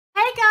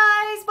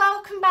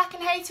welcome back,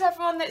 and hey to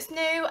everyone that's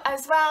new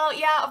as well.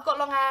 Yeah, I've got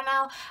long hair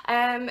now.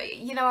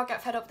 You know, I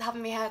get fed up with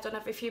having my hair done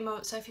every few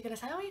months, so if you're going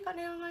to say, oh, you've got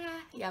new long hair,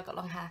 yeah, I've got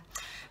long hair.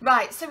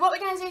 Right, so what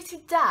we're going to do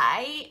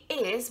today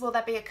is, will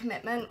there be a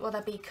commitment? Will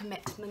there be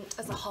commitment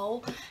as a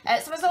whole?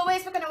 So as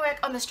always, we're going to work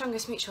on the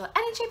strongest mutual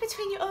energy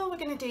between you all. We're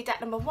going to do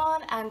deck number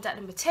 1 and deck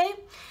number 2.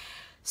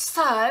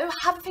 So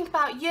have a think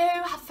about you,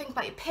 have a think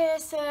about your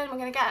person. We're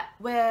going to get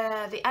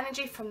where the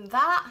energy from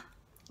that,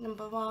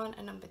 number 1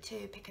 and number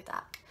 2, pick a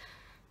deck.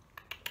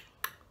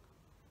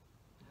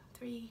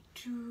 3,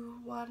 2,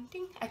 1,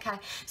 ding. Okay,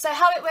 so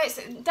how it works,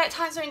 deck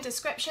times are in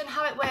description.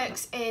 How it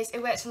works is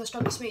it works on the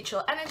strongest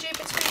mutual energy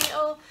between you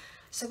all.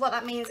 So what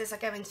that means is I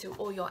go into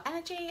all your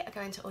energy, I go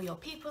into all your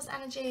people's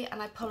energy,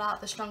 and I pull out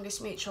the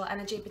strongest mutual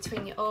energy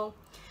between you all.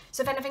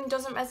 So if anything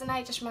doesn't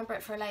resonate, just remember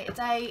it for a later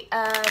date.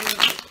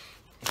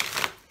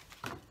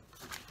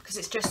 Because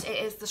it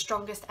is the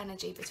strongest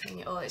energy between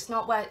you all. It's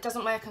not where it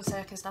doesn't work on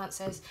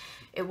circumstances,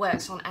 it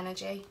works on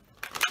energy.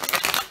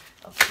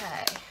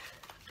 Okay.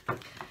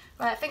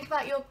 Right, think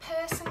about your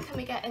person. Can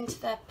we get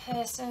into their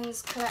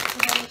person's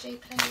collective energy,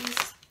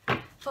 please?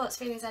 Thoughts,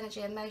 feelings,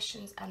 energy,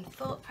 emotions, and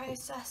thought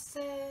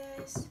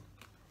processes.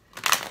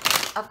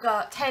 I've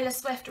got Taylor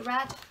Swift,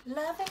 Red.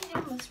 Loving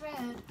Him Was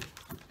Red.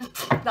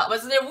 That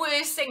was the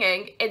worst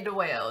singing in the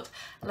world.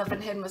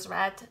 Loving Him Was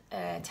Red,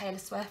 Taylor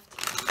Swift.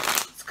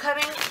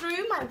 Coming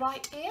through my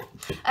right ear.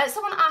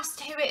 Someone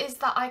asked who it is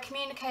that I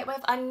communicate with.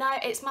 I know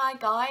it's my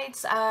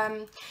guides.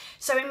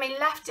 So in my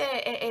left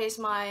ear, it is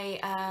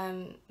my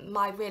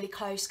my really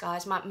close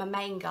guides. My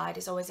main guide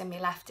is always in my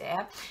left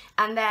ear,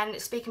 and then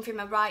speaking through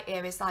my right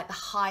ear is like the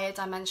higher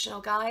dimensional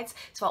guides.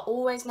 So I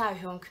always know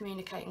who I'm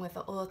communicating with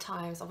at all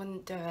times. I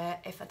wouldn't do it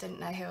if I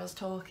didn't know who I was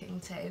talking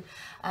to.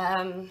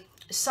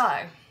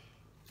 So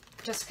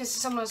just because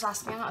someone was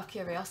asking out of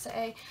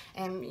curiosity,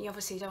 you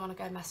obviously don't want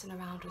to go messing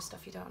around with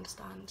stuff you don't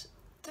understand.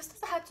 Just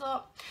as a heads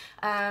up.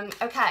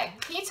 Okay,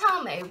 can you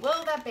tell me,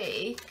 will there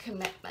be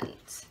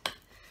commitment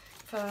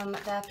from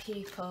their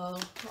people?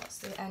 What's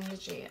the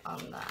energy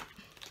on that?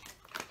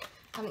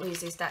 I haven't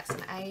used these decks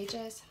in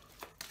ages.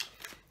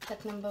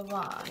 Deck number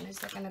 1, is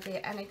there going to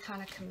be any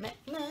kind of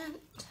commitment?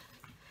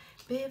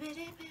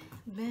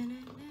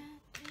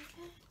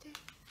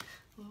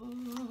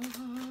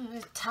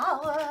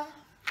 Tower.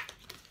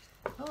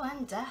 Oh,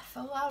 and death.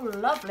 Oh, how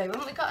lovely.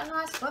 Haven't we got a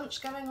nice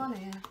bunch going on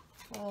here?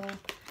 4,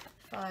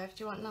 5.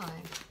 Do you want 9?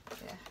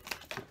 Yeah.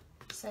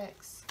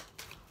 6,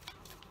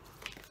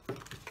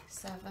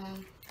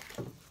 7.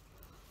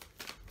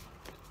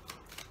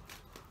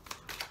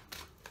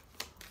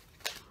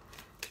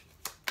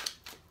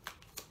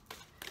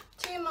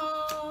 2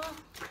 more.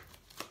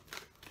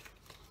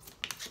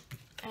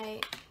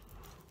 8.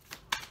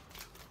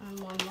 And 1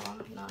 more.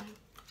 9.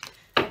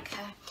 Okay.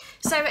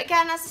 So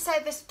again, as I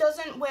said, this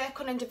doesn't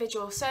work on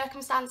individual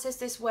circumstances,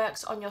 this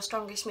works on your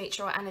strongest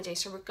mutual energy.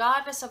 So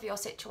regardless of your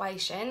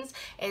situations,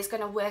 it's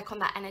going to work on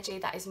that energy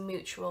that is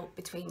mutual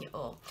between you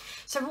all.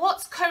 So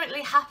what's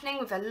currently happening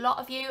with a lot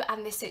of you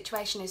and this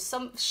situation is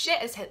some shit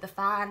has hit the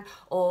fan,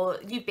 or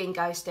you've been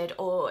ghosted,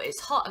 or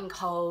it's hot and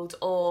cold,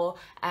 or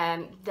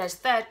there's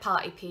third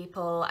party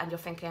people and you're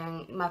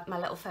thinking, my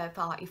little third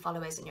party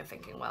followers, and you're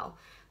thinking, well,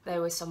 they're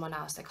with someone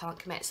else, they can't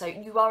commit. So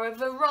you are a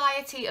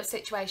variety of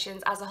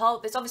situations as a whole.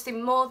 There's obviously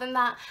more than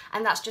that,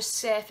 and that's just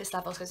surface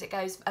levels because it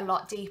goes a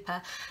lot deeper.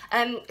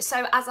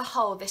 So as a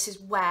whole, this is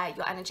where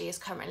your energy is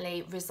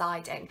currently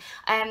residing.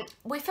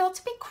 You feel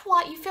to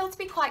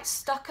be quite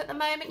stuck at the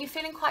moment. You're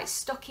feeling quite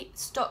stuck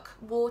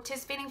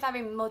waters, feeling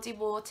very muddy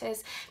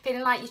waters,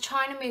 feeling like you're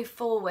trying to move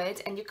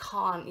forward and you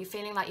can't. You're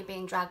feeling like you're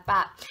being dragged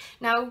back.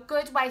 Now, a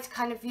good way to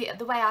kind of view,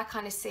 the way I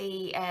kind of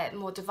see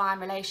more divine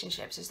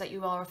relationships is that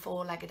you are a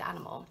 4-legged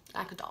animal.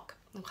 Like a dog,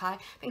 okay?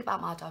 Think about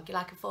my dog. You're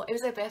like it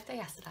was her birthday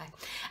yesterday.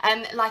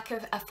 Like a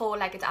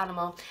 4-legged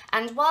animal.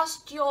 And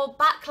whilst your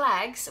back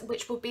legs,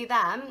 which will be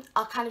them,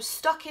 are kind of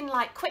stuck in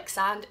like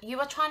quicksand, you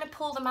are trying to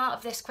pull them out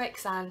of this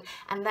quicksand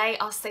and they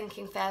are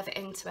sinking further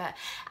into it.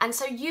 And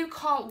so you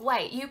can't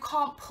wait. You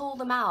can't pull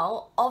them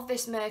out of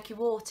this murky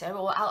water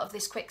or out of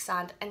this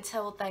quicksand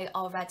until they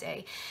are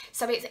ready.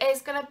 So it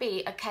is going to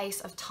be a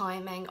case of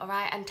timing, all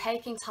right? And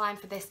taking time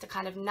for this to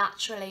kind of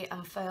naturally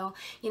unfurl.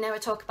 You know, I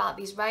talk about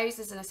these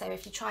roses and I say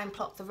if you try and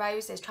pluck the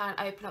roses, try and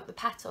open up the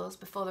petals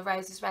before the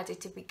rose is ready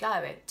to be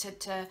going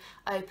to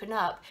open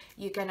up,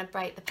 you're going to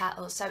break the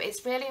petals. So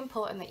it's really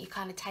important that you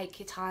kind of take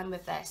your time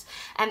with this,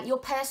 and your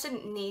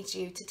person needs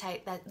you to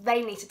take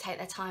they need to take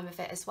their time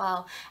with it as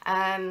well.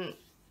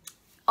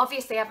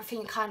 Obviously everything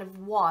you kind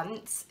of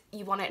want,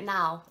 you want it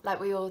now, like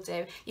we all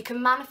do. You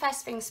can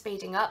manifest things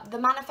speeding up. The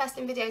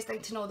manifesting video is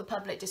linked in all the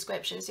public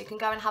descriptions, so you can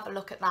go and have a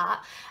look at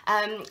that.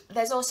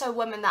 There's also a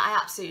woman that I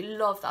absolutely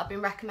love that I've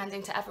been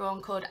recommending to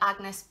everyone called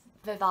Agnes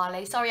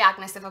Vivali. Sorry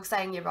Agnes if I'm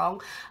saying you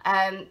wrong,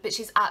 but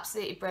she's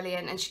absolutely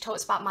brilliant, and she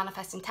talks about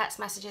manifesting text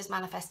messages,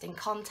 manifesting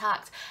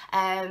contact.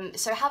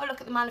 So have a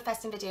look at the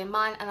manifesting video in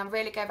mine, and I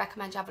really go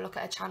recommend you have a look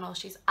at her channel.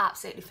 She's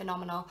absolutely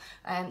phenomenal.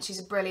 She's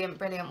a brilliant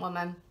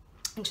woman,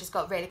 and she's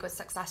got really good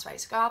success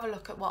rates. So go have a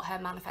look at what her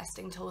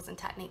manifesting tools and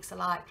techniques are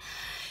like.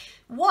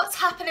 What's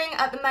happening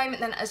at the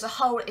moment then as a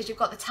whole is you've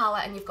got the Tower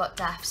and you've got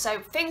Death.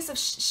 So things have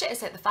shit has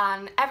hit the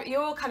fan.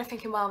 You're all kind of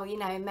thinking, well, you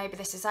know, maybe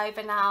this is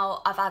over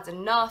now. I've had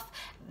enough.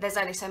 There's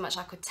only so much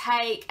I could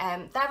take.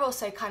 They're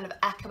also kind of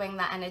echoing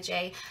that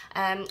energy.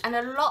 And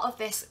a lot of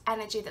this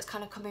energy that's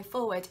kind of coming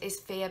forward is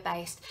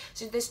fear-based.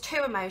 So there's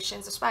two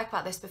emotions. I spoke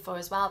about this before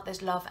as well.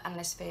 There's love and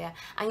there's fear.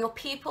 And your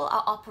people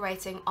are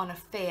operating on a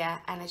fear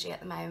energy at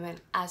the moment,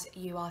 as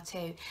you are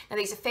too. Now,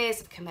 these are fears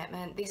of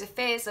commitment. These are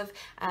fears of,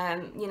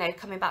 you know,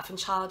 coming back from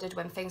childhood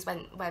when things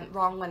went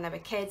wrong when they were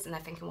kids, and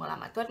they're thinking, well,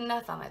 am I good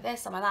enough? Am I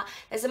this? Am I that?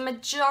 There's a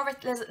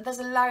majority, there's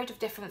a load of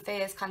different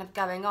fears kind of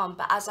going on,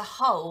 but as a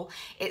whole,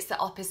 it's the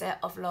opposite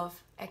of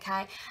love.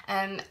 Okay,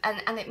 and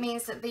it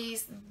means that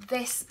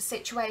this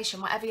situation,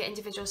 whatever your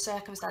individual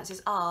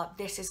circumstances are,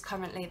 this is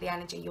currently the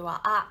energy you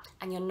are at,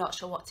 and you're not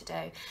sure what to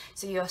do.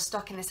 So you're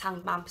stuck in this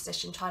hanged man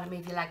position, trying to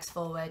move your legs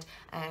forward,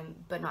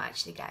 but not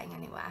actually getting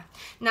anywhere.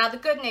 Now, the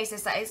good news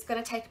is that it's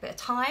going to take a bit of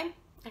time.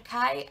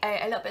 Okay,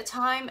 a little bit of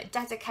time,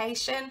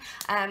 dedication.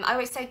 I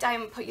always say,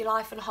 don't put your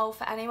life on hold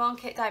for anyone.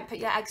 Don't put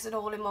your eggs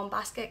all in one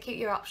basket. Keep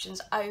your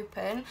options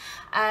open,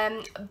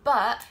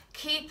 but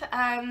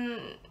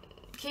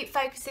keep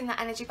focusing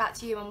that energy back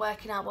to you and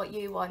working out what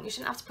you want. You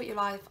shouldn't have to put your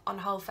life on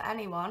hold for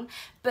anyone,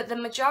 but the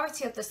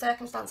majority of the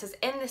circumstances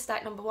in this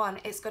deck, number one,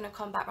 it's going to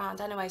come back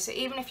round anyway. So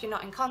even if you're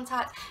not in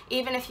contact,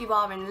 even if you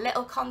are in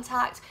little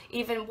contact,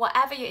 even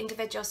whatever your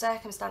individual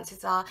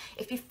circumstances are,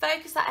 if you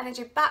focus that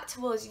energy back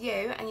towards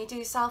you and you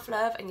do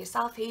self-love and your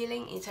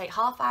self-healing, you take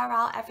half-hour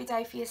out every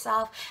day for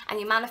yourself and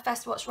you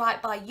manifest what's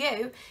right by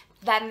you,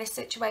 then this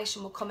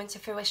situation will come into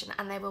fruition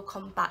and they will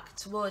come back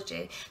towards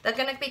you. They're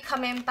going to be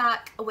coming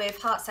back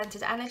with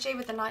heart-centered energy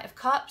with the Knight of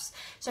Cups.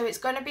 So it's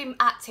going to be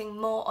acting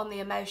more on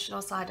the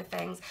emotional side of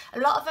things. A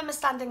lot of them are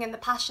standing in the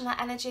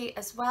passionate energy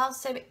as well.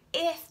 So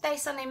if they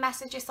suddenly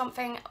message you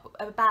something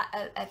about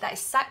that is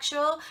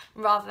sexual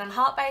rather than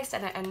heart-based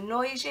and it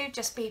annoys you,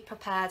 just be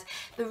prepared.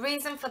 The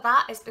reason for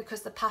that is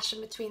because the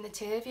passion between the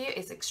two of you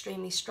is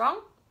extremely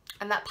strong.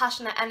 And that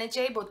passionate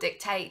energy will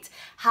dictate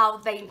how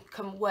they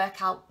can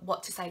work out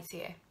what to say to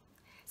you.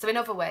 So in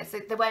other words,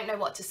 they won't know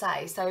what to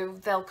say. So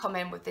they'll come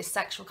in with this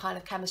sexual kind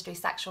of chemistry,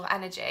 sexual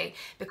energy,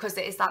 because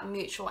it is that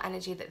mutual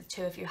energy that the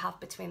two of you have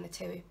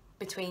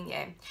between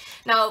you.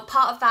 Now,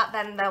 part of that,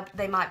 then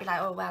they might be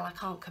like, oh, well, I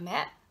can't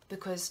commit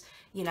because,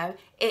 you know,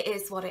 it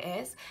is what it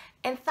is.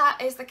 If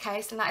that is the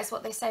case, and that is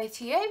what they say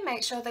to you,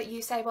 make sure that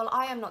you say, well,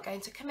 I am not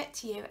going to commit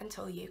to you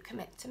until you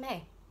commit to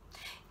me.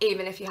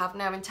 Even if you have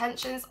no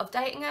intentions of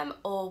dating them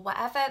or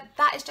whatever,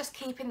 that is just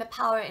keeping the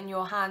power in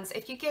your hands.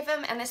 If you give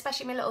them, and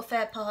especially my little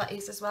third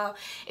parties as well,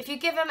 if you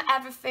give them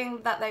everything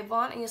that they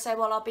want and you say,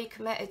 well, I'll be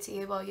committed to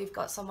you while you've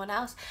got someone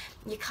else,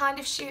 you're kind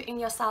of shooting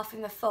yourself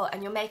in the foot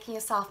and you're making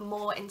yourself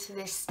more into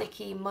this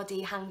sticky,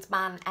 muddy, hanged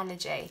man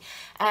energy.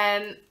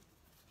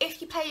 If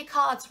you play your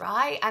cards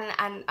right,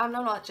 and I'm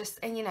not just,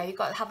 and you know, you've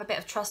got to have a bit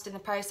of trust in the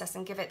process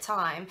and give it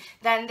time,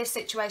 then this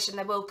situation,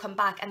 they will come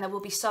back and there will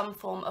be some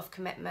form of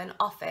commitment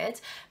offered,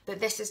 but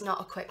this is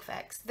not a quick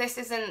fix. This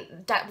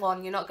isn't deck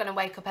one. You're not going to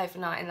wake up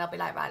overnight and they'll be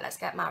like, right, let's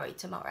get married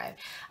tomorrow.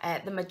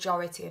 The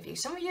majority of you.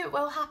 Some of you it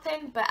will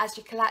happen, but as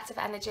your collective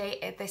energy,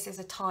 this is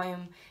a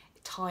timing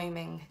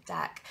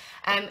deck.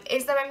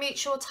 Is there a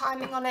mutual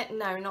timing on it?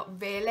 No,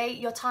 not really.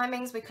 Your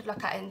timings, we could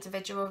look at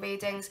individual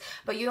readings,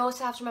 but you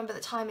also have to remember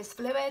that time is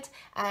fluid.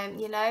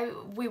 You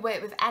know, we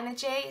work with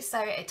energy,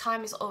 so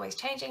time is always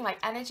changing, like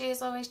energy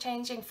is always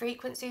changing,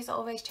 frequencies are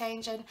always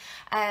changing.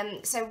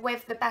 So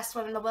with the best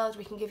one in the world,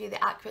 we can give you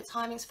the accurate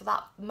timings for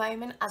that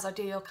moment as I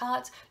do your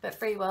cards, but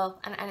free will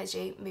and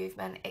energy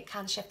movement, it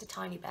can shift a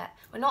tiny bit.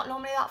 We're not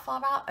normally that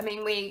far out. I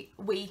mean, we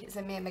as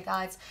in me and my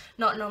guides,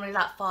 not normally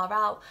that far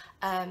out,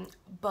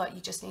 but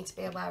you just need to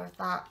be aware of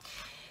that.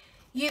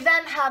 You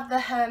then have the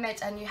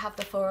Hermit and you have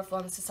the Four of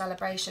Wands, the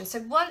celebration. So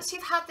once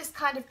you've had this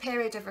kind of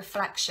period of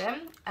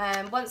reflection,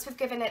 once we've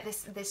given it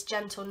this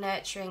gentle,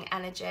 nurturing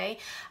energy,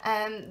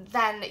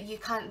 then you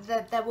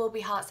there will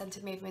be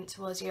heart-centered movement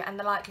towards you, and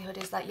the likelihood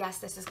is that, yes,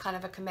 this is kind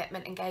of a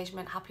commitment,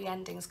 engagement, happy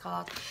endings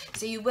card.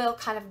 So you will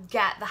kind of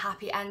get the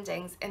happy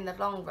endings in the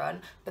long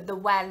run, but the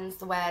whens,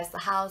 the wheres, the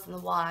hows and the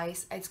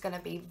whys, it's going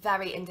to be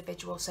very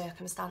individual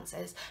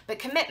circumstances. But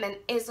commitment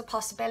is a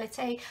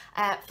possibility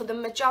for the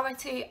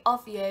majority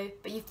of you,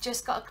 but you've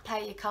just got to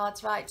play your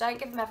cards right. Don't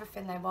give them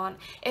everything they want.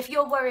 If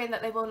you're worrying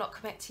that they will not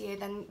commit to you,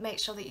 then make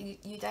sure that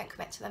you don't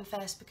commit to them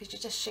first, because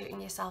you're just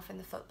shooting yourself in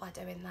the foot by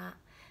doing that.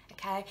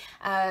 Okay?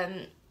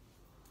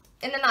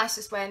 In the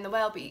nicest way in the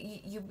world, but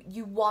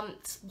you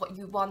want what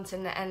you want,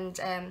 and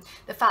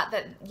the fact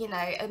that, you know,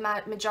 a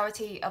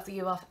majority of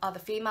you are the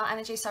female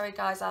energy. Sorry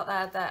guys out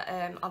there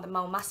that are the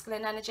more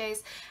masculine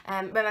energies.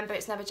 Remember,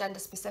 it's never gender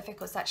specific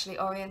or sexually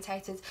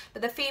orientated,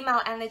 but the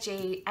female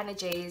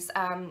energies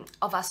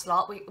of us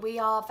lot, we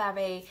are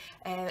very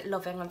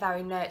loving and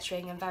very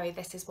nurturing and very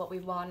this is what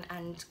we want,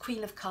 and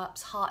Queen of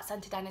Cups,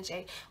 heart-centered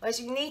energy. Whereas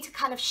you need to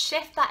kind of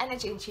shift that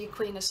energy into your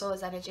Queen of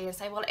Swords energy and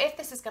say, well, if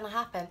this is going to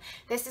happen,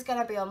 this is going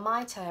to be on my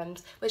my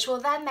terms, which will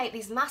then make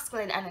these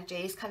masculine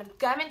energies kind of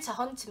go into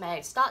hunter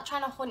mode, start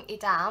trying to hunt you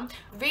down.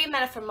 Read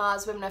Men Are From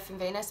Mars, Women Are From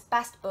Venus,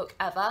 best book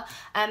ever.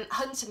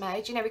 Hunter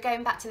mode, you know, we're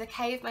going back to the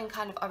caveman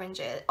kind of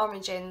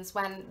origins,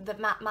 when the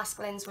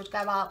masculines would go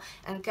out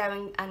and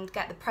and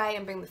get the prey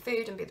and bring the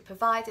food and be the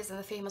providers, and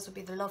the females would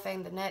be the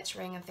loving, the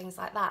nurturing and things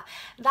like that.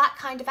 That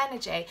kind of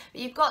energy.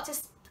 But you've got to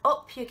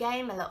up your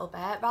game a little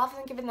bit, rather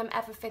than giving them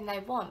everything they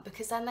want,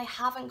 because then they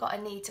haven't got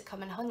a need to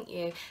come and hunt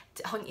you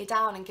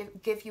down and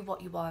give you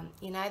what you want.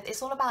 You know,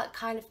 it's all about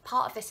kind of,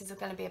 part of this is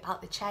going to be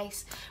about the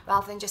chase,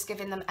 rather than just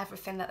giving them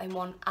everything that they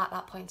want at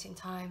that point in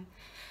time.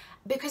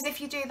 Because if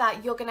you do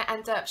that, you're going to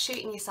end up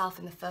shooting yourself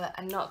in the foot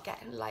and not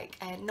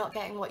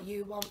getting what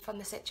you want from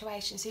the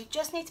situation. So you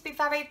just need to be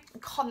very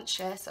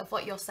conscious of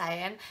what you're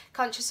saying,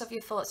 conscious of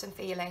your thoughts and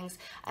feelings,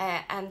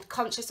 and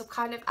conscious of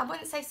kind of, I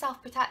wouldn't say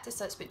self-protect as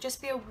such, but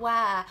just be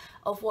aware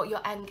of what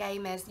your end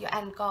game is, your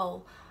end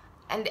goal.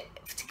 And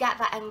to get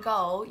that end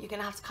goal, you're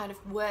going to have to kind of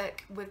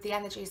work with the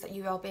energies that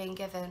you are being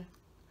given.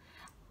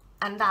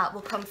 And that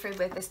will come through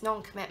with this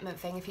non-commitment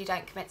thing. If you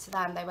don't commit to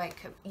them, they won't,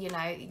 you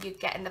know, you're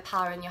getting the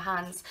power in your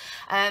hands.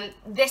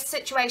 This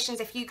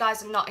situations, if you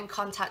guys are not in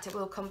contact, it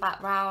will come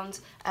back round.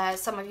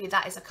 Some of you,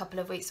 that is a couple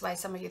of weeks away.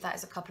 Some of you, that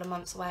is a couple of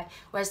months away.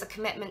 Whereas the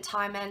commitment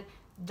timing,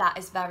 that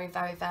is very,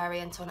 very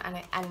variant on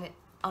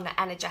an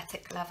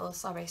energetic level,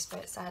 sorry,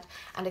 Spirit said,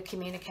 and a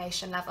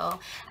communication level.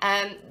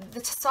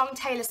 The song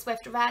Taylor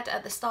Swift read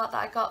at the start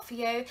that I got for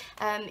you,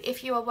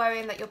 if you are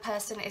worrying that your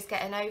person is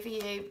getting over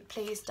you,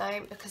 please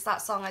don't, because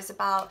that song is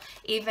about,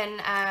 even,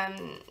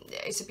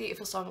 it's a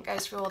beautiful song, it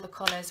goes through all the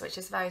colours, which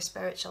is very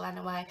spiritual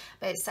anyway,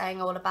 but it's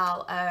saying all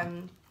about,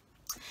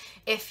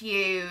 if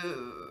you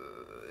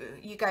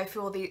go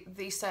through all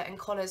these certain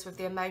colours with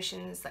the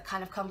emotions that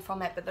kind of come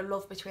from it, but the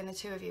love between the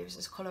two of you is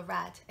this colour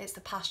red. It's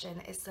the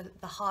passion, it's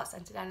the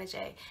heart-centered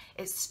energy,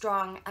 it's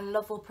strong, and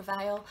love will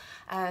prevail.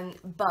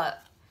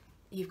 But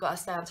you've got to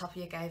stay on top of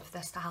your game for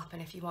this to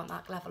happen. If you want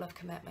that level of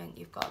commitment,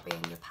 you've got to be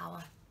in your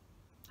power.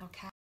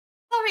 Okay.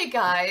 Sorry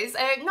guys,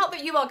 not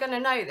that you are going to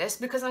know this,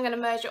 because I'm going to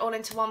merge it all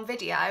into one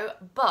video,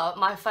 but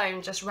my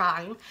phone just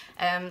rang.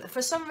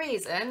 For some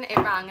reason it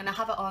rang, and I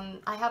have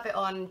it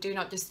on do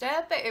not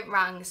disturb, but it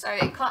rang, so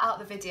it cut out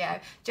the video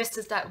just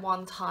as that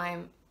one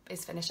time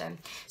is finishing.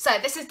 So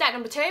this is deck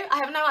number 2. I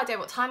have no idea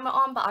what time we're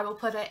on, but I will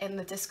put it in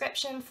the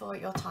description for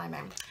your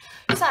timing.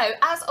 So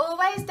as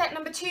always, deck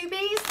number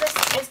 2Bs,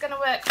 this is going to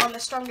work on the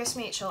strongest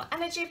mutual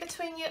energy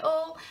between you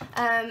all.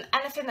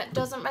 Anything that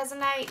doesn't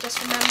resonate,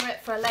 just remember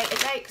it for a later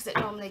date, because it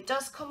normally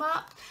does come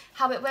up.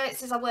 How it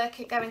works is I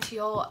go into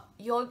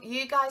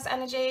you guys'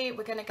 energy,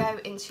 we're going to go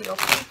into your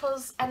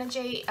people's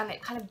energy, and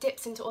it kind of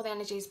dips into all the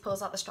energies,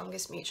 pulls out the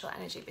strongest mutual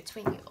energy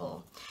between you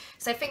all.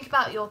 So think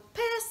about your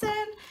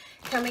person.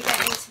 Can we get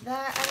into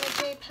their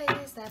energy,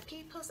 please? Their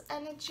people's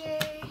energy.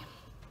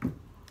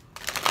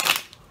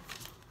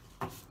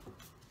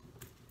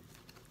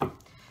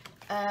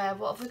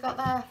 What have we got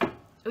there?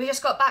 We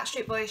just got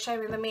Backstreet Boys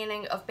showing the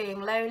meaning of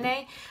being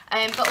lonely,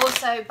 but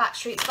also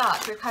Backstreet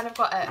Sparks. We've kind of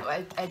got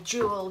a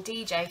dual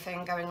DJ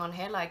thing going on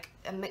here, like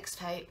a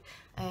mixtape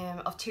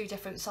of 2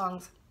 different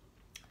songs.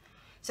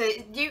 So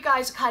you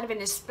guys are kind of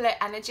in a split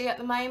energy at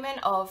the moment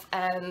of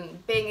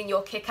being in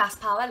your kick-ass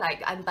power,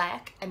 like I'm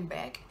back.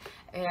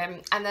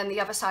 And then the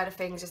other side of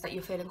things is that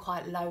you're feeling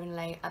quite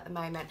lonely at the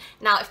moment.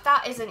 Now, if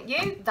that isn't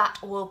you, that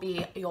will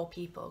be your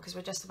people, because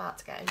we're just about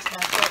to get into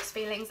their thoughts,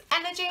 feelings,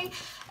 energy,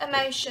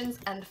 emotions,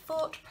 and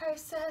thought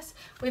process.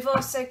 We've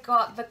also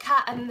got the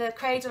cat and the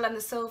cradle and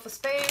the silver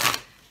spoon,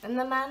 and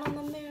the man on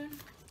the moon.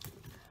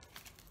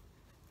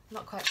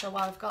 Not quite sure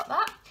why we've got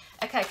that.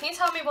 Okay, can you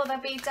tell me, will there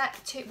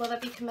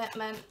be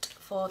commitment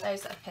for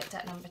those that have picked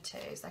deck number 2?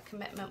 Is there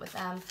commitment with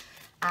them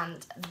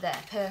and their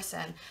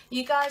person?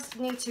 You guys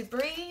need to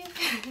breathe.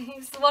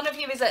 One of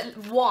you,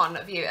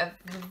 at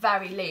the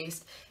very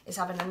least, is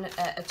having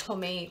a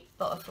tummy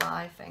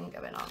butterfly thing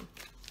going on.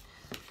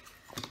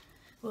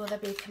 Will there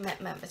be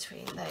commitment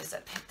between those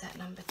that picked deck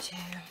number 2?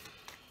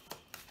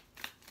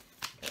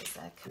 Is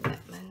there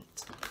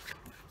commitment?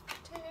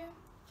 2.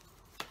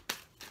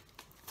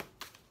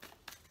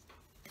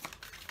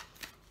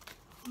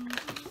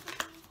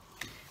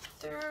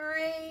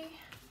 Three.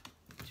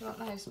 Do you want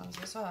those ones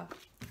as well?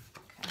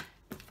 Okay.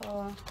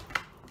 4,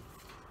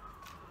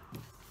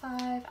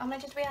 5. How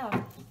many did we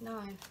have?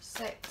 9,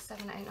 6,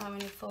 7, 8, 9. We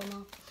need 4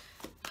 more.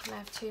 Can I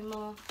have 2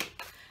 more?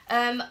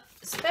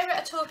 Spirit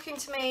are talking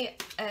to me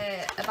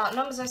about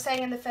numbers. I was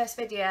saying in the first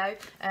video,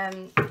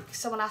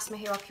 someone asked me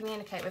who I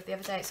communicate with the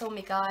other day. It's all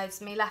me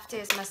guides. Me left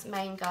ear is my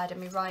main guide, and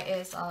me right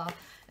ears are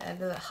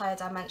the higher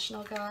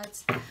dimensional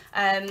guides.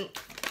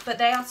 but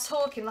they are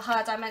talking, the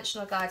higher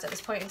dimensional guides at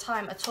this point in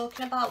time are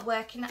talking about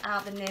working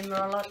out the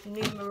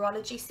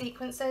numerology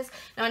sequences.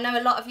 Now I know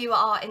a lot of you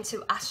are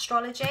into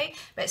astrology,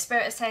 but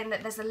Spirit is saying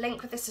that there's a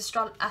link with this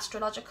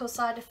astrological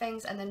side of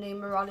things and the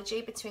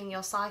numerology between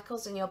your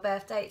cycles and your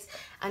birth dates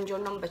and your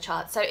number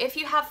chart. So if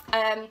you have,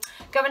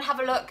 go and have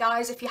a look,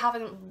 guys. If you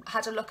haven't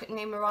had a look at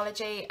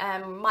numerology,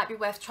 might be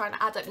worth trying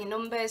to add up your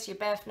numbers, your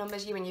birth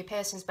numbers, you and your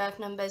person's birth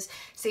numbers,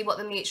 see what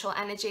the mutual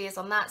energy is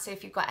on that. So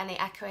if you've got any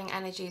echoing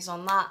energies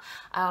on that,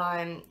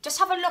 just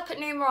have a look at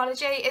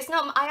numerology. It's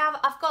not,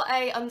 I've got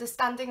a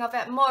understanding of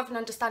it, more of an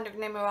understanding of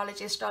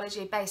numerology,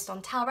 astrology based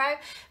on tarot,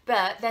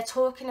 but they're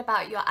talking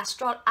about your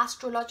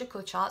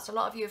astrological charts. A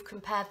lot of you have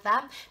compared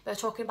them. They're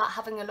talking about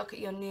having a look at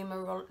your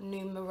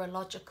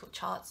numerological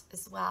charts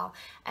as well,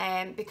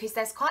 because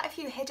there's quite a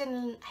few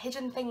hidden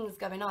things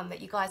going on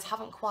that you guys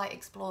haven't quite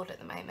explored at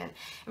the moment.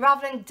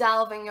 Rather than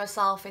delving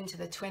yourself into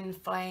the twin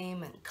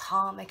flame and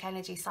karmic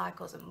energy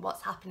cycles and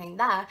what's happening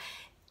there,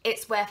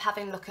 it's worth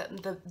having a look at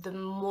the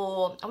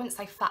more, I wouldn't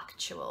say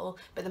factual,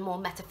 but the more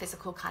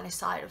metaphysical kind of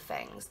side of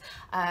things,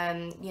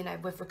 you know,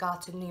 with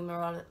regard to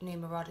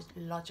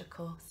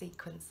numerological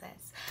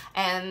sequences.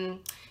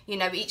 You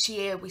know, each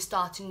year we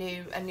start a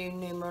new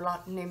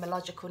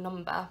numerological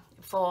number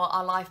for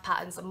our life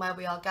patterns and where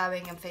we are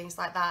going and things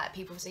like that.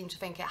 People seem to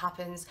think it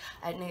happens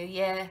at New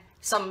Year.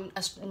 Some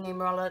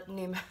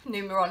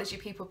numerology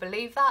people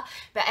believe that,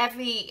 but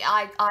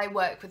I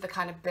work with the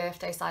kind of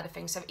birthday side of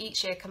things. So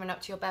each year coming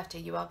up to your birthday,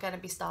 you are going to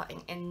be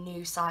starting a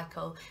new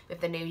cycle with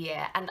the new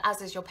year, and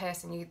as is your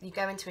person, you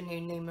go into a new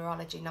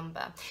numerology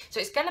number. So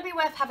it's going to be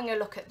worth having a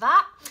look at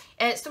that.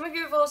 Some of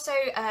you have also,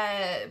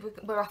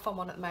 we're off on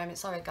one at the moment,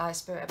 sorry guys,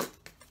 Spirit.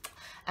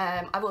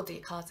 I will do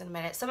your cards in a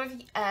minute. Some of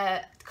you,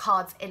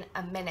 cards in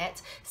a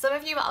minute. Some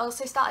of you are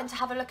also starting to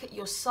have a look at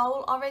your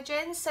soul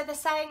origins. So they're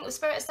saying,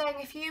 Spirit is saying,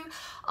 if you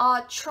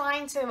are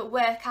trying to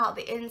work out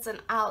the ins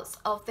and outs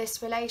of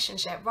this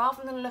relationship,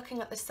 rather than looking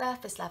at the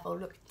surface level,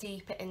 look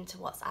deeper into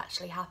what's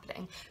actually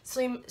happening.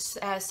 So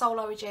soul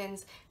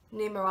origins,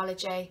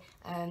 numerology,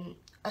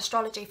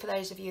 astrology for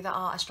those of you that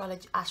are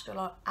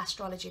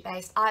astrology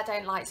based. I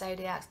don't like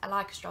zodiacs, I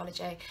like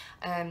astrology,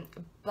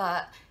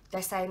 but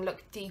they're saying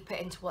look deeper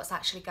into what's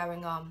actually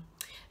going on.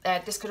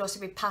 This could also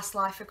be past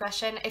life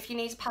regression. If you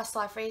need a past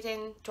life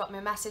reading, drop me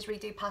a message. We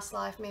do past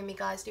life, me and me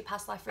guys do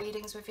past life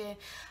readings with you,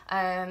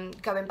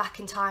 going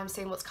back in time,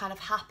 seeing what's kind of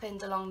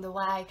happened along the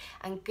way,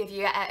 and give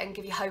you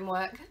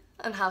homework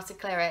on how to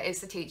clear it.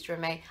 It's the teacher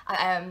in me.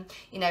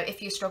 You know,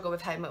 if you struggle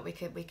with homework, we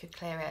could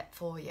clear it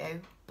for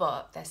you,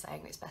 but they're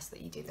saying it's best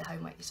that you do the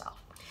homework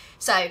yourself.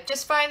 So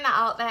just throwing that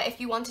out there. If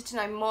you wanted to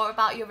know more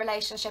about your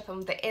relationship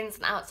and the ins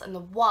and outs and the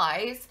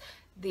whys,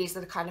 these are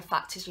the kind of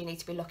factors you need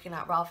to be looking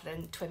at, rather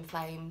than twin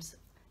flames,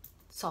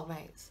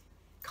 soulmates,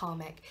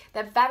 karmic.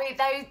 They're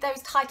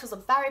those titles are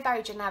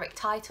very generic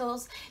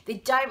titles. They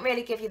don't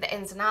really give you the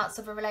ins and outs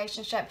of a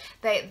relationship.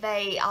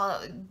 They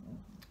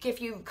give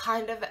you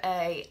kind of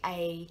a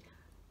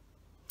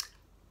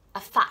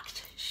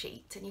fact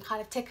sheet, and you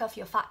kind of tick off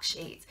your fact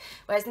sheet,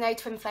 whereas no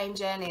twin flame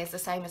journey is the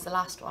same as the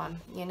last one,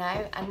 you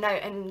know.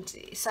 And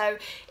so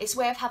it's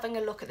worth having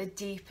a look at the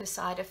deeper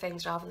side of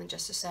things rather than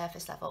just a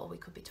surface level. We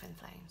could be twin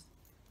flames.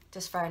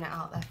 Just throwing it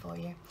out there for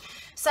you.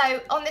 So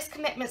on this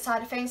commitment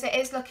side of things, it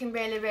is looking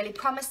really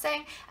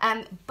promising,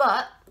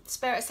 but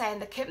Spirit is saying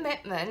the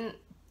commitment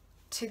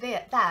to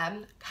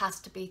them has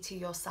to be to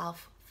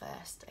yourself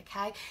first,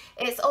 okay?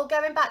 It's all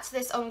going back to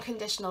this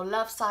unconditional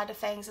love side of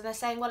things, and they're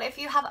saying, well, if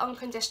you have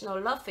unconditional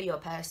love for your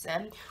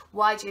person,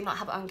 why do you not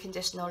have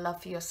unconditional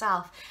love for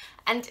yourself?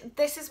 And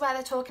this is where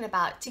they're talking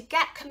about, to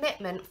get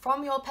commitment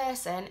from your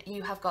person,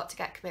 you have got to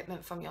get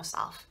commitment from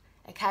yourself.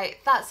 Okay,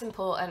 that's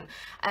important,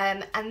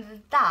 and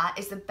that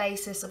is the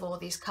basis of all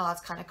these cards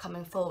kind of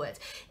coming forward.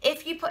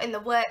 If you put in the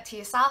work to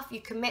yourself,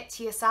 you commit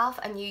to yourself,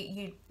 and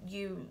you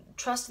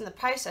trust in the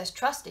process,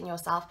 trust in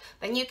yourself,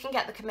 then you can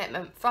get the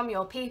commitment from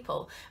your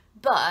people.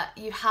 But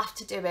you have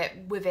to do it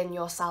within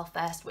yourself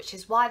first, which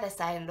is why they're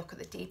saying look at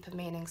the deeper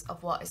meanings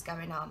of what is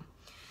going on.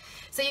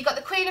 So you've got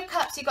the Queen of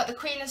Cups, you've got the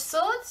Queen of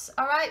Swords,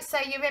 all right? So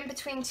you're in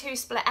between two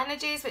split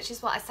energies, which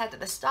is what I said at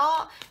the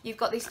start. You've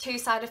got these two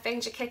side of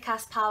things, your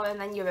kick-ass power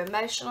and then your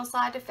emotional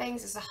side of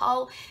things as a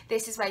whole.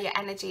 This is where your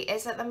energy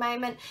is at the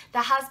moment.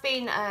 There has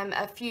been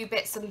a few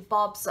bits and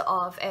bobs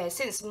of,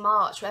 since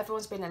March, where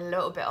everyone's been a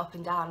little bit up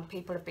and down.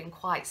 People have been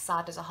quite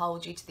sad as a whole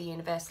due to the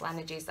universal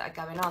energies that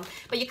are going on.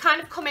 But you're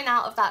kind of coming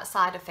out of that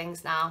side of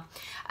things now.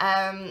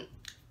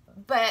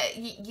 But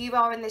you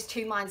are in these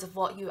two minds of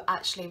what you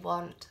actually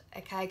want,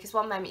 okay? Because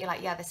one moment you're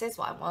like, yeah, this is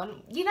what I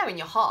want. You know in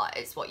your heart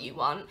it's what you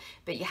want,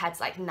 but your head's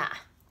like, nah,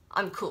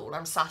 I'm cool,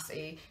 I'm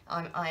sassy,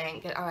 I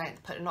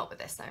ain't putting up with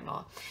this no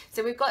more.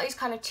 So we've got these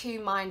kind of two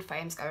mind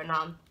frames going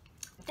on.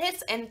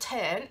 This in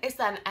turn is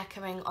then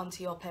echoing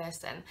onto your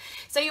person.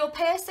 So your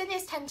person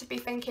is tend to be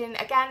thinking,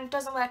 again,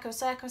 doesn't work on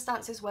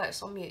circumstances,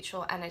 works on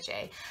mutual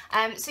energy.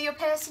 So your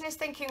person is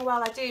thinking,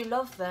 well, I do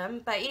love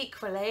them, but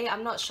equally,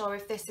 I'm not sure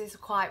if this is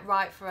quite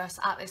right for us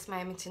at this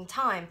moment in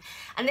time.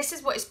 And this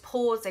is what is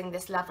pausing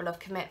this level of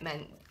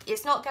commitment.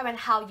 It's not going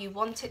how you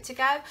want it to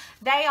go.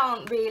 They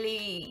aren't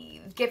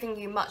really giving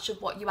you much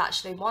of what you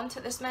actually want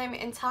at this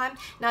moment in time.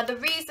 Now, the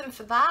reason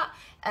for that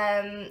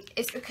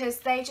is because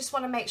they just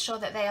want to make sure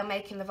that they are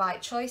making the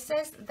right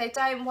choices. They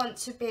don't want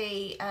to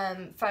be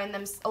throwing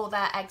all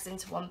their eggs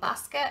into one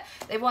basket.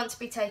 They want to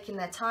be taking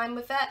their time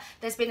with it.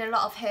 There's been a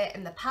lot of hurt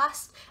in the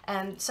past.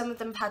 Some of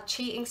them have had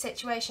cheating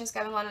situations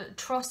going on.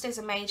 Trust is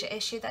a major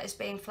issue that is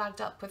being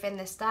flagged up within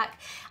this deck.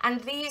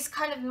 And these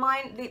kind of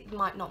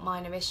not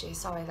minor issues,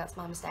 sorry, that's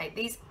my mistake.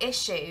 These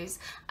issues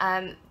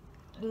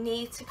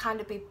need to kind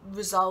of be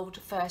resolved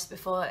first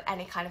before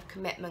any kind of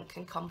commitment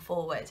can come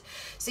forward.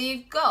 So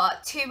you've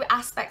got two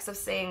aspects of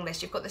seeing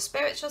this. You've got the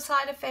spiritual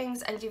side of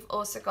things, and you've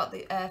also got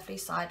the earthly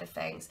side of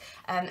things,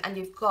 and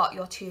you've got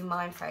your two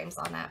mind frames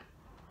on it.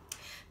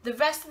 The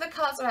rest of the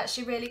cards are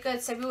actually really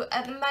good. So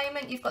at the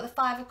moment, you've got the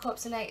Five of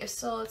Cups and Eight of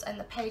Swords and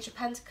the Page of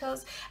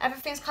Pentacles.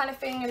 Everything's kind of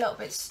feeling a little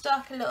bit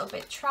stuck, a little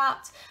bit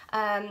trapped,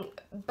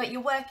 but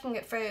you're working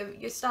it through.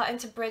 You're starting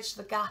to bridge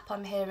the gap,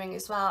 I'm hearing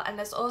as well. And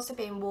there's also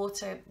been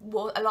water,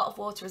 a lot of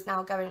water is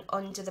now going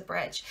under the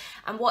bridge.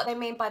 And what they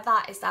mean by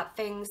that is that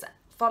things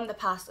from the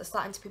past are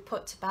starting to be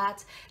put to bed.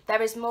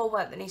 There is more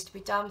work that needs to be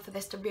done for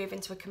this to move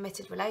into a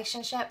committed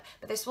relationship,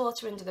 but this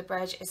water under the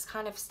bridge is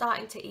kind of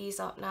starting to ease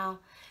up now,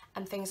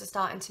 and things are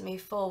starting to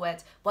move forward.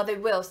 Well, they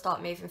will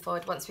start moving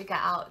forward once we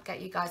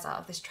get you guys out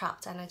of this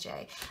trapped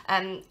energy.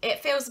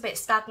 It feels a bit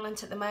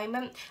stagnant at the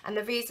moment, and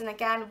the reason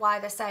again why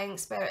they're saying,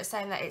 Spirit is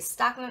saying that it's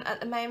stagnant at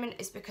the moment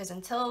is because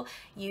until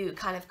you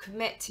kind of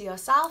commit to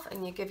yourself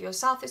and you give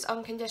yourself this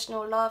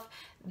unconditional love,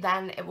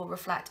 then it will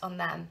reflect on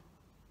them.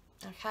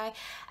 Okay,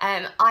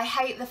 I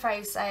hate the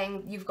phrase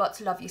saying you've got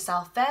to love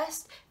yourself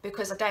first,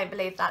 because I don't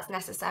believe that's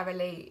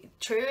necessarily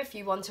true if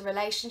you want a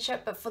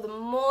relationship, but for the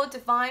more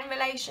divine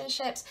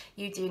relationships,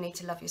 you do need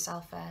to love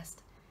yourself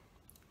first.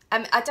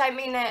 I don't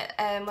mean it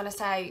when I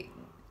say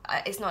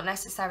it's not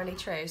necessarily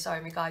true.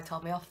 Sorry, my guy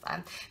told me off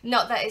then.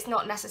 Not that it's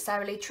not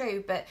necessarily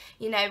true, but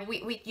you know,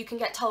 you can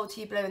get told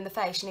to you blue in the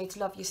face, you need to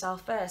love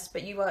yourself first,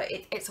 but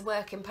it's a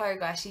work in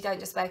progress. You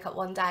don't just wake up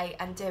one day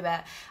and do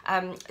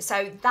it.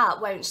 So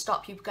that won't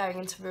stop you going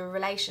into a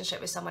relationship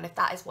with someone if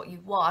that is what you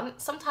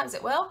want. Sometimes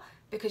it will,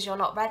 because you're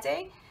not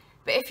ready.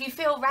 But if you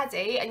feel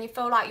ready and you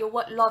feel like your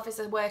love is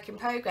a work in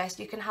progress,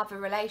 you can have a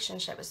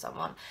relationship with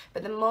someone.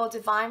 But the more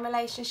divine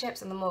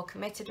relationships and the more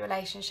committed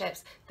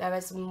relationships, there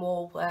is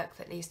more work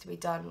that needs to be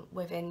done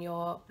within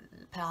your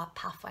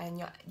pathway and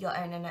your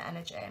own inner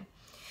energy.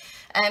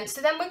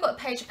 So then we've got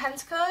the Page of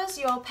Pentacles.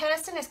 Your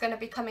person is going to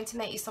be coming to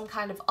make you some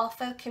kind of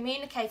offer,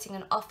 communicating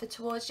an offer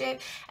towards you.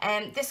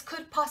 This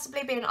could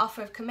possibly be an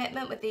offer of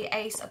commitment with the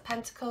Ace of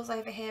Pentacles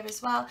over here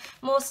as well.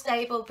 More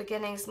stable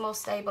beginnings, more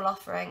stable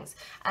offerings.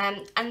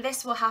 And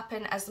this will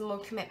happen as the more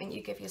commitment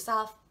you give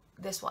yourself,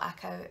 this will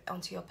echo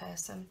onto your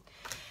person.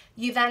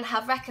 You then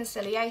have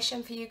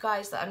reconciliation for you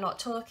guys that are not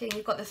talking.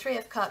 You've got the Three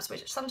of Cups,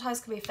 which sometimes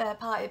can be third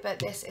party, but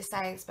this is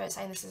saying, Spirit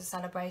saying this is a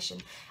celebration,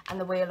 and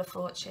the Wheel of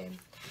Fortune.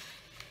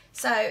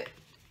 So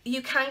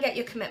you can get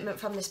your commitment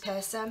from this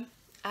person,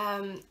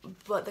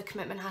 but the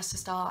commitment has to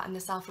start, and the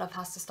self-love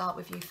has to start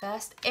with you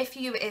first. If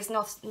you is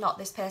not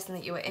this person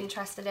that you were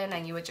interested in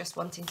and you were just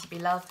wanting to be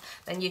loved,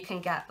 then you can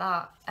get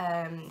that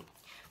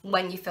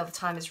when you feel the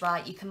time is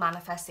right. You can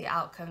manifest the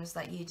outcomes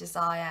that you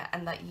desire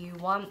and that you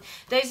want.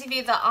 Those of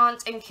you that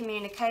aren't in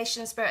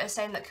communication, Spirit is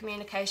saying that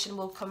communication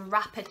will come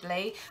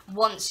rapidly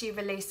once you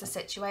release the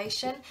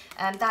situation.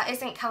 That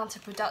isn't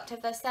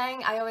counterproductive, they're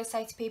saying. I always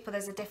say to people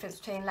there's a difference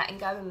between letting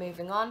go and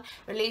moving on.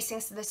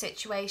 Releasing the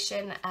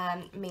situation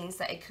means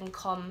that it can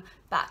come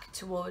back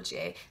towards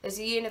you. There's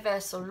a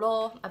universal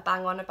law, I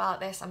bang on about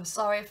this, I'm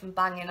sorry if I'm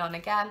banging on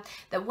again,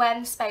 that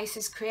when space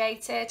is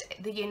created,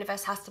 the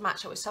universe has to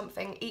match up with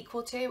something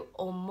equal to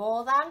or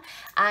more than.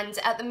 And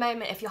at the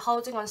moment, if you're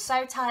holding on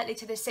so tightly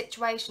to this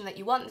situation that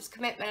you want this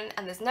commitment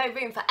and there's no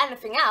room for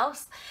anything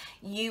else,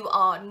 you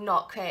are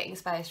not creating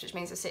space, which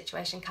means the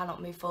situation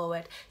cannot move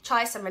forward.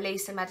 Try some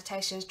releasing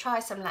meditations, try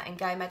some letting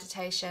go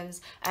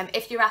meditations.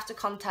 If you're after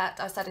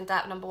contact, I said in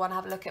depth number 1,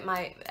 have a look at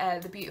my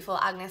the beautiful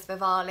Agnes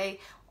Vivali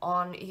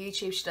on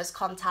YouTube. She does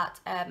contact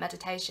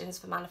meditations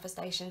for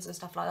manifestations and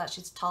stuff like that.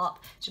 She's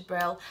top, she's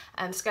brill.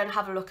 So go and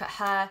have a look at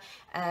her.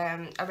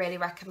 I really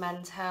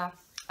recommend her.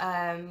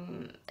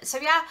 So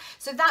yeah,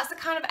 so that's the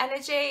kind of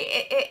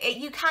energy.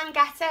 You can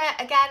get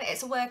it. Again,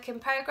 it's a work in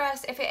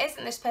progress. If it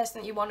isn't this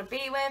person that you want to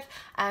be with,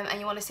 and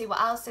you want to see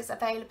what else is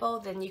available,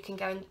 then you can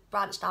go and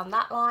branch down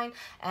that line,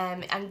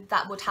 and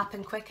that would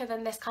happen quicker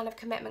than this kind of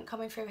commitment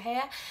coming through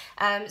here.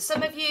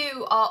 Some of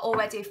you are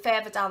already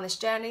further down this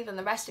journey than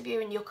the rest of you,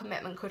 and your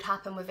commitment could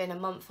happen within a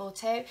month or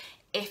two.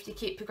 if you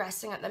keep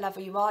progressing at the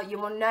level you are, you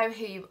will know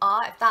who you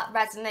are. If that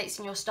resonates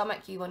in your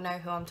stomach, you will know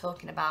who I'm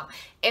talking about.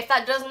 If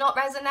that does not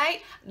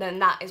resonate, then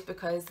that is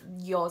because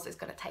yours is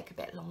going to take a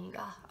bit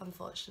longer,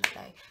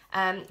 unfortunately.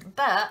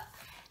 But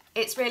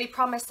it's really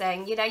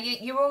promising. You know,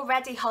 you're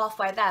already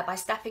halfway there by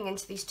stepping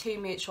into these two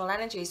mutual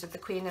energies with the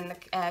Queen and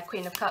the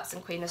Queen of Cups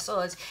and Queen of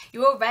Swords.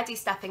 You're already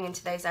stepping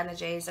into those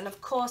energies, and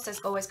of course there's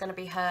always going to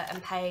be hurt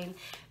and pain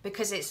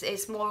because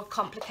it's more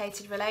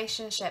complicated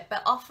relationship,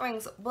 but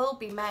offerings will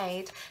be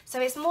made. So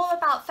it's more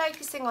about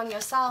focusing on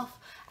yourself,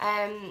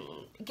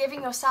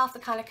 giving yourself the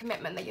kind of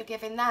commitment that you're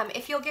giving them.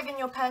 If you're giving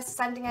your person,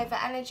 sending over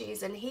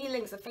energies and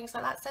healings and things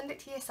like that, send it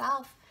to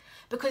yourself,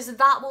 because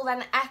that will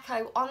then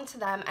echo onto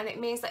them, and it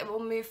means that it will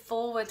move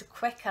forward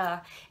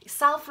quicker.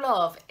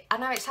 Self-love, I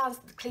know it sounds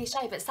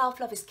cliche, but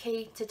self-love is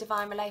key to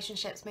divine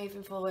relationships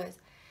moving forward.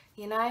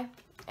 You know,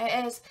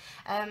 it is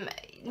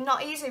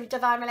not easy.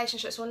 Divine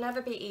relationships will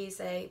never be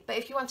easy, but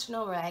if you want a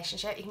normal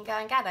relationship, you can go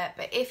and get it.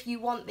 But if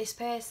you want this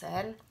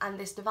person and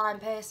this divine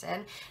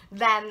person,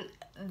 then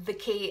the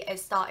key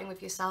is starting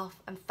with yourself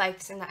and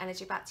focusing that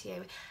energy back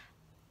to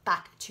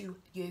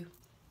you.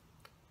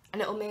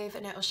 And it'll move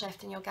and it'll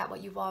shift and you'll get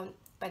what you want,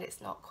 but it's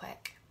not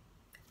quick.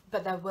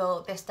 But there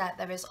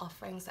is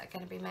offerings that are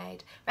going to be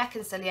made.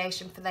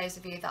 Reconciliation for those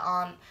of you that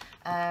aren't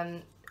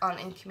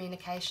in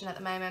communication at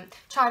the moment.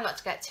 Try not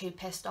to get too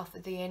pissed off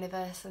with the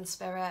universe and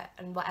spirit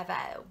and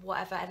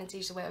whatever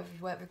energies you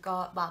work with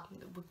God, well,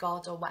 with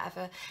God or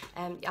whatever.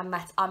 I'm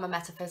a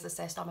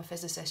metaphysicist. I'm a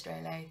physicist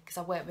really, because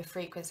I work with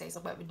frequencies,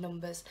 I work with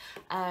numbers.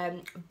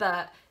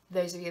 But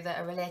those of you that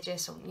are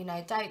religious, you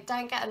know, don't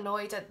get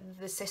annoyed at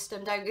the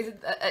system. Though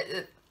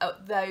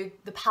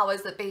the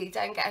powers that be,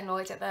 don't get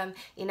annoyed at them.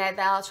 You know,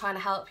 they are trying to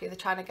help you. They're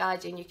trying to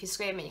guide you, and you can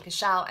scream and you can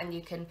shout and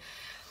you can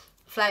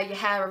flare your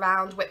hair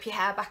around, whip your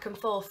hair back and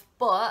forth,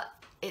 but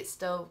it's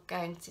still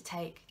going to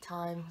take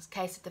time. It's a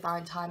case of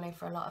divine timing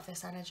for a lot of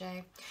this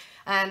energy.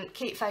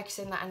 Keep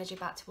focusing that energy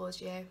back towards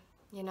you.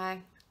 You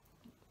know,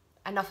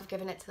 enough of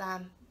giving it to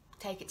them.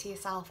 Take it to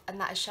yourself, and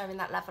that is showing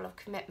that level of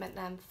commitment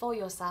then for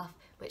yourself,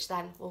 which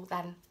then will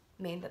then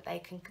mean that they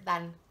can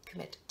then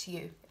commit to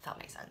you, if that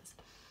makes sense.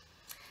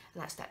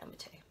 And that's step number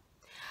 2.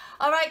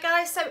 Alright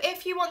guys, so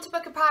if you want to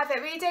book a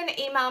private reading,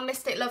 email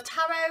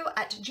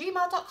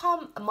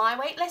mysticlovetarot@gmail.com. My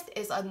waitlist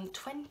is on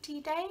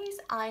 20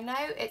 days. I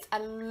know it's a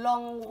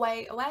long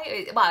way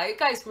away. Well, it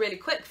goes really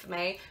quick for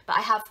me, but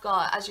I have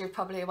got, as you're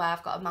probably aware,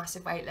 I've got a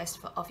massive waitlist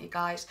of you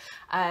guys.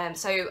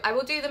 So I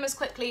will do them as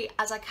quickly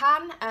as I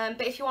can.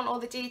 But if you want all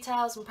the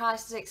details and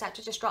prices,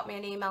 etc., just drop me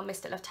an email,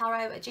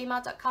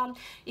 mysticlovetarot@gmail.com.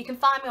 You can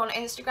find me on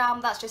Instagram.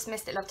 That's just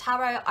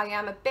mysticlovetarot. I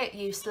am a bit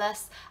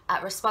useless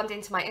at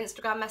responding to my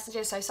Instagram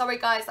messages, so sorry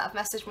guys that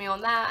message me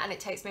on there and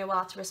it takes me a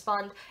while to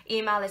respond.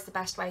 Email is the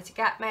best way to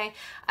get me,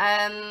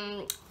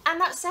 and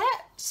that's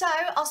it. So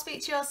I'll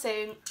speak to you all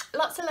soon.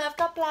 Lots of love.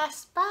 God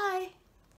bless. Bye.